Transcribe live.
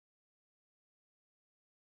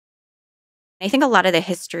I think a lot of the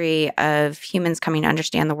history of humans coming to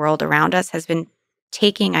understand the world around us has been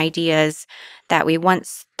taking ideas that we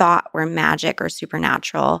once thought were magic or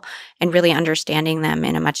supernatural and really understanding them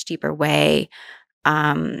in a much deeper way,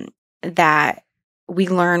 um, that we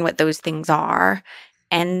learn what those things are.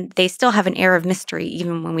 And they still have an air of mystery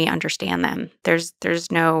even when we understand them. There's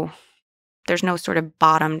no sort of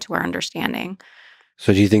bottom to our understanding.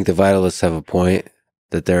 So do you think the vitalists have a point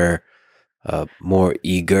that they're more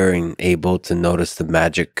eager and able to notice the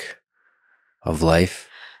magic of life?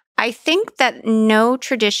 I think that no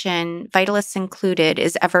tradition, vitalists included,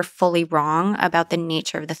 is ever fully wrong about the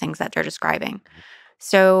nature of the things that they're describing.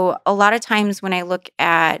 So, a lot of times when I look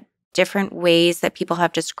at different ways that people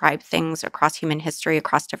have described things across human history,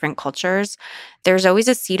 across different cultures, there's always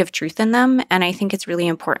a seed of truth in them. And I think it's really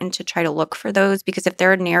important to try to look for those because if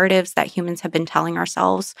there are narratives that humans have been telling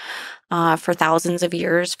ourselves for thousands of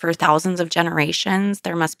years, for thousands of generations,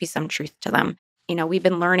 there must be some truth to them. We've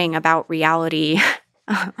been learning about reality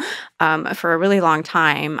for a really long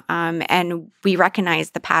time. And we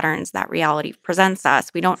recognize the patterns that reality presents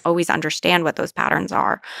us. We don't always understand what those patterns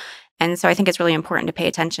are. And so I think it's really important to pay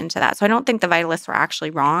attention to that. So I don't think the vitalists were actually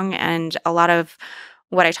wrong. And a lot of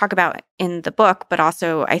what I talk about in the book, but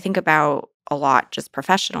also I think about a lot just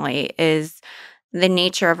professionally, is the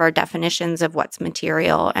nature of our definitions of what's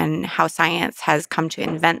material and how science has come to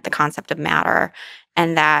invent the concept of matter.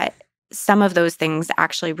 And that some of those things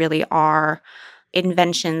actually really are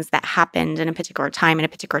inventions that happened in a particular time in a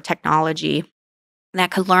particular technology that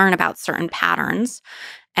could learn about certain patterns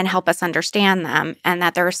and help us understand them, and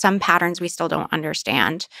that there are some patterns we still don't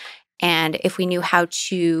understand. And if we knew how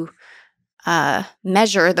to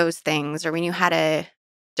measure those things, or we knew how to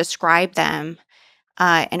describe them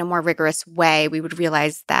in a more rigorous way, we would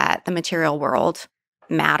realize that the material world,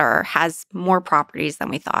 matter, has more properties than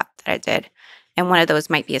we thought that it did. And one of those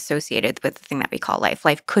might be associated with the thing that we call life.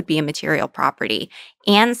 Life could be a material property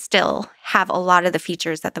and still have a lot of the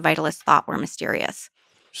features that the vitalists thought were mysterious.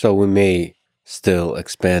 So we may still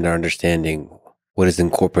expand our understanding what is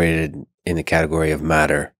incorporated in the category of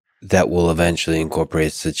matter that will eventually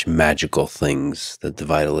incorporate such magical things that the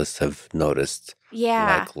vitalists have noticed,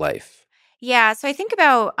 Yeah. like life. Yeah. So I think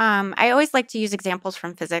about, I always like to use examples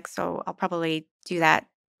from physics. So I'll probably do that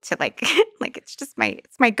to like, like it's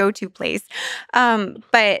my go-to place.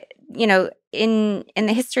 But in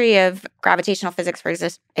the history of gravitational physics, for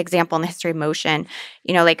example, in the history of motion,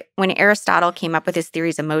 like when Aristotle came up with his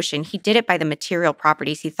theories of motion, he did it by the material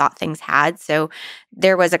properties he thought things had. So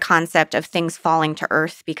there was a concept of things falling to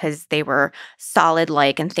earth because they were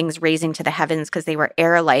solid-like, and things raising to the heavens because they were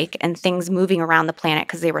air-like, and things moving around the planet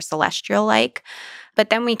because they were celestial-like. But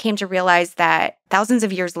then we came to realize that thousands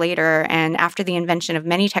of years later, and after the invention of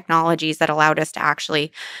many technologies that allowed us to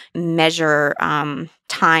actually measure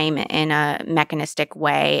time in a mechanistic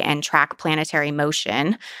way and track planetary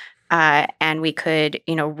motion, and we could,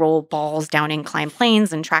 roll balls down inclined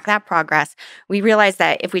planes and track that progress, we realized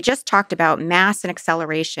that if we just talked about mass and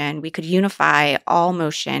acceleration, we could unify all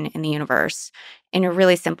motion in the universe in a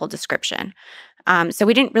really simple description. So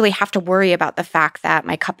we didn't really have to worry about the fact that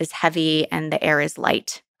my cup is heavy and the air is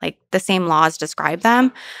light. Like the same laws describe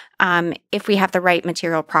them. If we have the right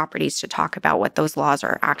material properties to talk about what those laws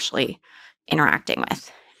are actually interacting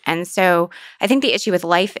with. And so I think the issue with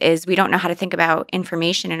life is we don't know how to think about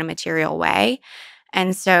information in a material way.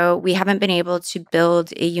 And so we haven't been able to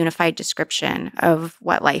build a unified description of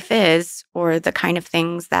what life is or the kind of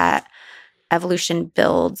things that evolution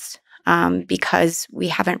builds, because we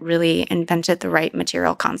haven't really invented the right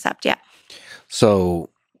material concept yet. So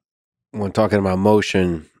when talking about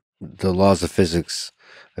motion, the laws of physics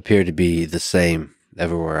appear to be the same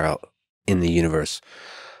everywhere out in the universe.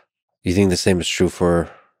 Do you think the same is true for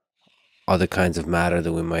other kinds of matter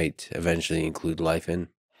that we might eventually include life in?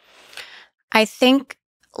 I think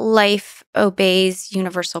life obeys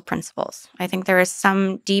universal principles. I think there is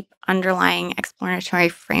some deep underlying explanatory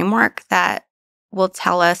framework that will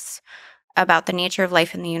tell us about the nature of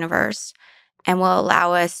life in the universe and will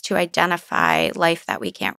allow us to identify life that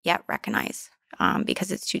we can't yet recognize,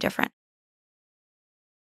 because it's too different.